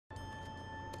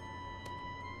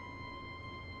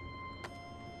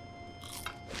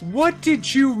What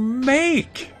did you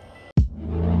make?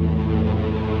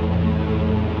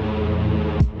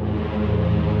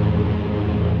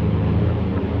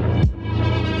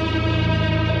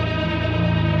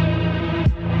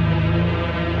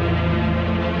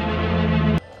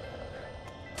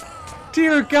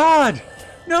 Dear God!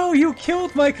 No, you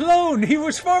killed my clone! He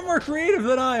was far more creative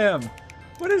than I am!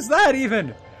 What is that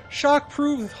even?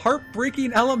 Shock-proof,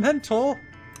 heartbreaking elemental?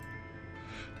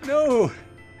 No!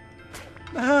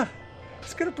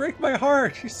 It's gonna break my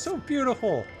heart! She's so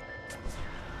beautiful!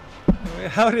 Anyway,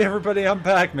 howdy everybody, I'm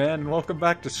Bagman, and welcome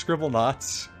back to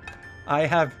Scribblenauts. I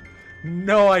have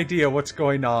no idea what's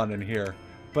going on in here,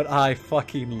 but I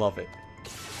fucking love it.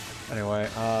 Anyway,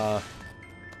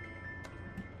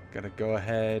 gonna go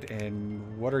ahead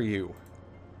and... what are you?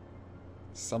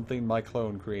 Something my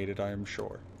clone created, I am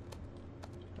sure.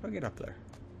 How do I get up there?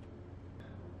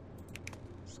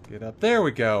 Let's get up. There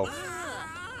we go!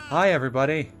 Hi,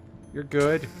 everybody. You're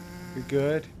good. You're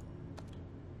good.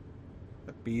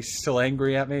 The beast's still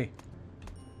angry at me.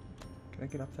 Can I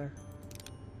get up there?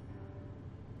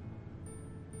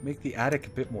 Make the attic a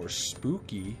bit more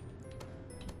spooky.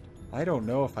 I don't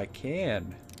know if I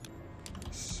can.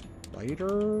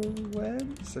 Spider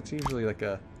webs? That's usually like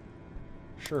a...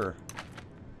 sure.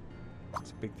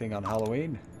 It's a big thing on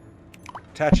Halloween.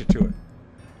 Attach it to it.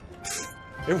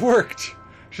 It worked!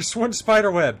 Just one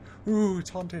spider web. Ooh, it's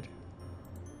haunted.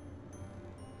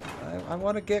 I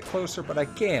want to get closer, but I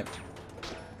can't.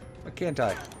 Why can't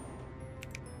I?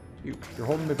 You're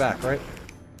holding me back, right?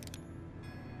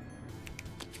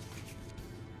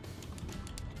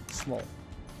 Small.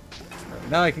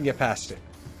 Now I can get past it.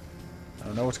 I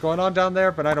don't know what's going on down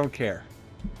there, but I don't care.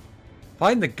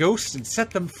 Find the ghosts and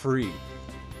set them free.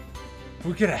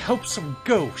 We're gonna help some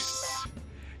ghosts.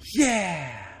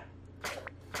 Yeah!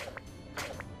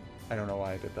 I don't know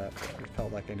why I did that. It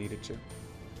felt like I needed to.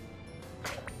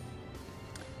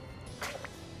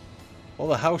 Well,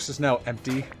 the house is now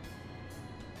empty.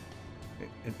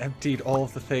 It emptied all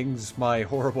of the things my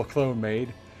horrible clone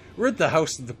made. We're at the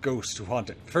house of the ghosts who haunt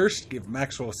it. First, give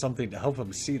Maxwell something to help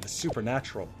him see the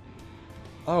supernatural.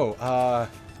 Oh,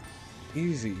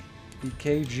 easy.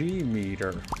 EKG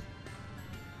meter.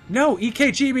 No!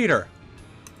 EKG meter!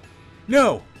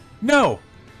 No! No!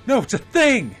 No, it's a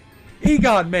thing!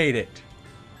 Egon made it!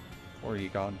 Or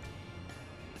Egon.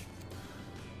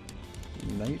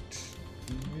 Night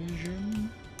vision?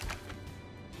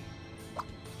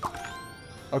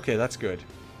 Okay, that's good.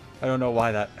 I don't know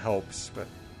why that helps, but...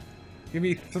 give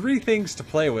me 3 things to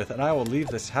play with, and I will leave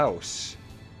this house.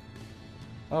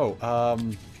 Oh,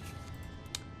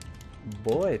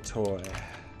 boy toy.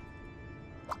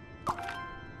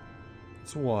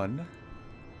 It's 1.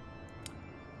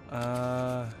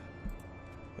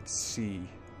 Let's see.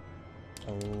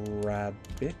 A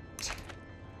rabbit.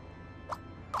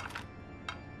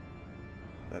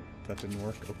 That didn't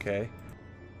work. Okay.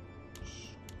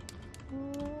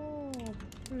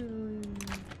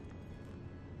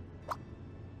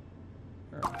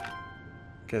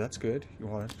 Okay, that's good. You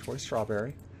want a toy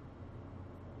strawberry.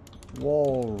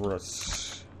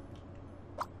 Walrus.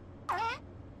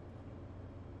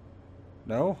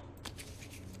 No?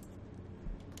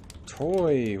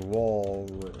 Toy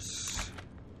walrus.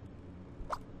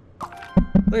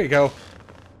 There you go.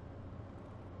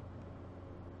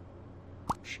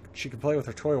 She can play with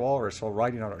her toy walrus while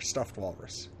riding on her stuffed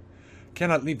walrus.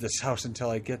 Cannot leave this house until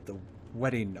I get the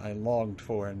wedding I longed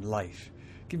for in life.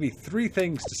 Give me 3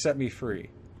 things to set me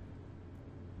free.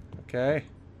 Okay.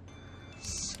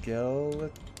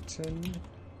 Skeleton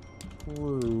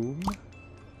room.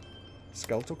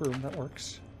 Skeletal room, that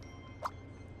works.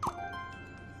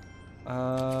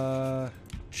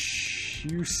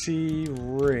 Juicy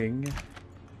ring.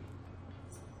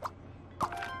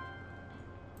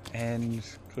 And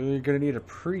clearly you're gonna need a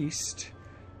priest.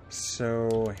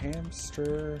 So,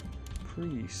 hamster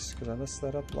priest. Because I messed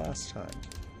that up last time.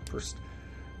 First,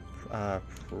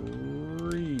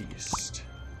 priest.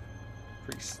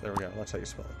 Priest. There we go. That's how you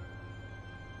spell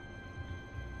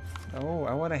it. Oh,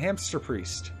 I want a hamster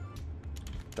priest.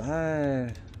 Dinosaur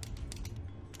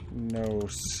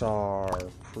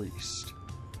priest.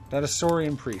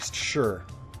 Dinosaurian priest. Sure.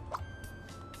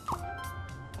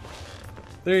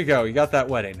 There you go. You got that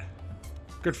wedding.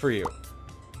 Good for you.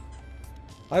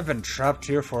 I've been trapped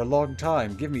here for a long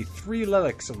time. Give me 3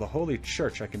 relics of the Holy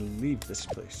Church. I can leave this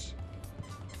place.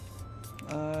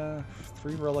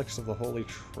 3 relics of the Holy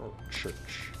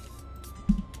Church.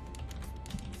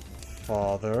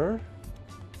 Father.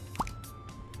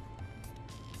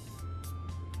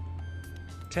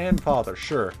 Tan father,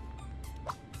 sure.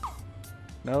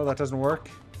 No, that doesn't work.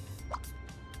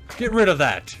 Get rid of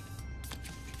that!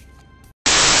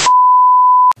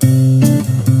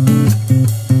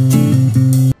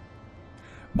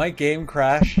 My game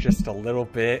crashed just a little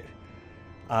bit.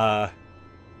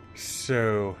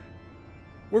 So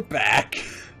we're back.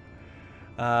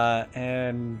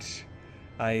 And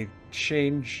I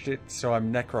changed it so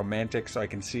I'm necromantic so I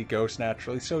can see ghosts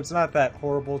naturally. So it's not that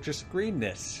horrible, just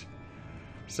greenness.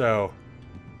 So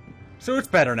it's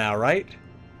better now, right?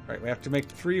 Right, we have to make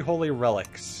 3 holy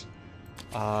relics.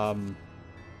 Holy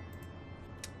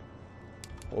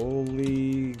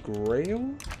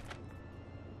Grail?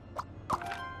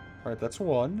 Alright, that's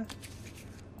 1.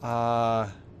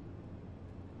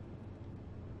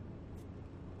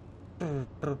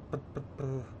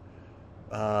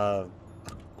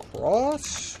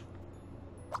 Cross?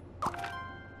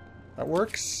 That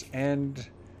works. And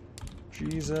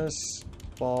Jesus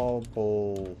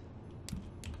bobblehead.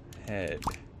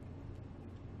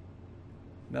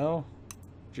 No?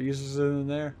 Jesus is in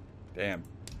there? Damn.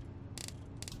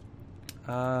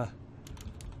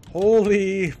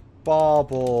 Holy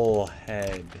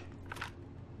bobblehead.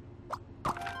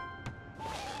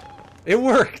 It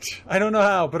worked! I don't know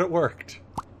how, but it worked.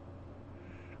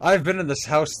 I've been in this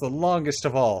house the longest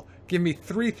of all. Give me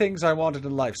 3 things I wanted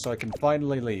in life so I can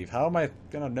finally leave. How am I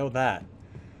gonna know that?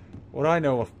 What do I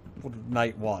know of what a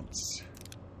knight wants?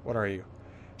 What are you?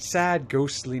 Sad,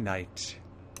 ghostly knight.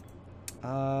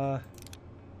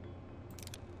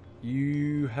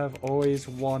 You have always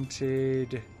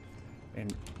wanted an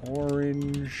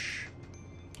orange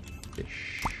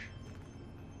fish.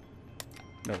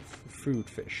 No, food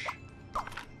fish.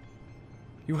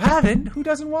 You haven't? Who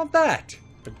doesn't want that?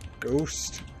 A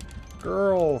ghost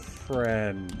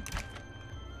girlfriend.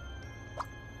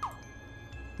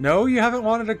 No, you haven't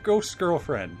wanted a ghost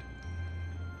girlfriend.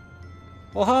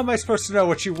 Well, how am I supposed to know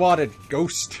what you wanted,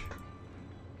 ghost?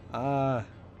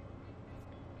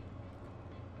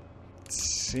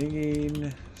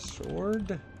 Singing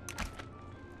sword?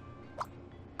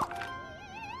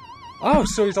 Oh,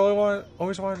 so he's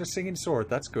always wanted a singing sword.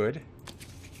 That's good.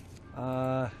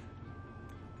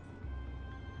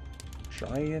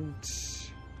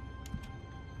 Giant.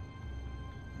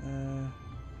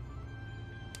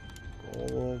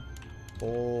 Gold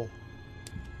bull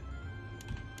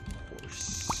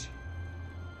horse.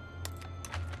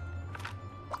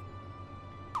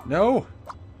 No!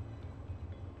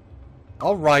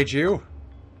 I'll ride you.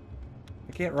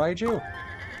 I can't ride you.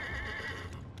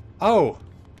 Oh!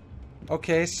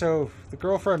 Okay, so the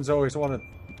girlfriend's always wanted...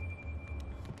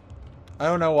 I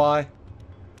don't know why.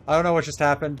 I don't know what just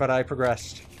happened, but I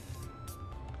progressed.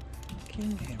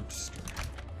 King Hamster.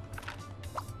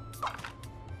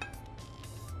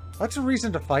 That's a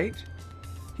reason to fight.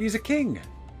 He's a king.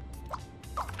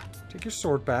 Take your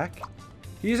sword back.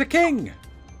 He's a king!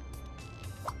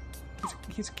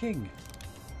 He's a king.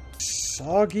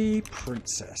 Soggy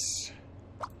princess.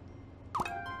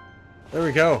 There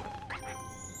we go.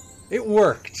 It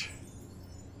worked.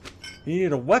 You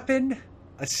needed a weapon,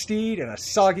 a steed, and a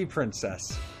soggy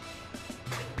princess.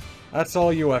 That's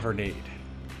all you ever need.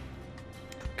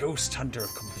 Ghost Hunter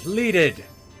completed.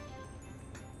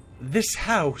 This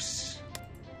house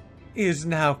is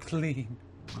now clean.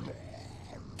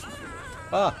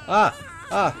 Bad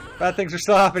things are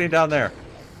still happening down there.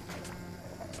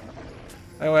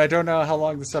 Anyway, I don't know how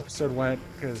long this episode went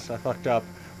because I fucked up,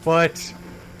 but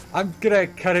I'm gonna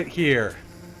cut it here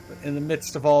in the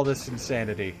midst of all this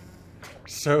insanity.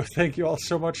 So thank you all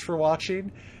so much for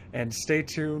watching, and stay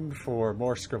tuned for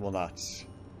more Scribblenauts.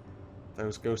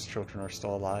 Those ghost children are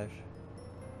still alive.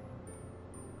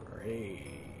 Great.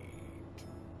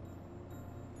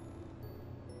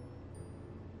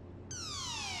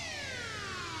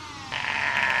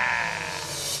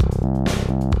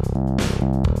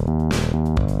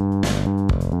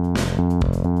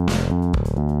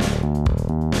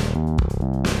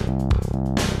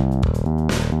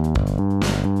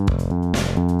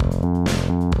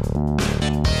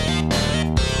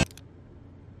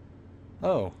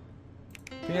 Oh.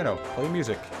 Piano. Play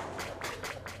music.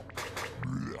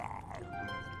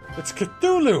 It's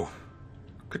Cthulhu!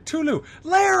 Cthulhu!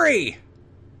 Larry!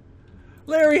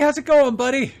 Larry, how's it going,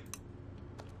 buddy?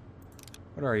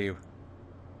 What are you?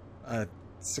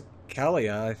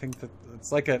 Cicalia, I think that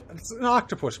it's like it's an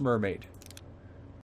octopus mermaid.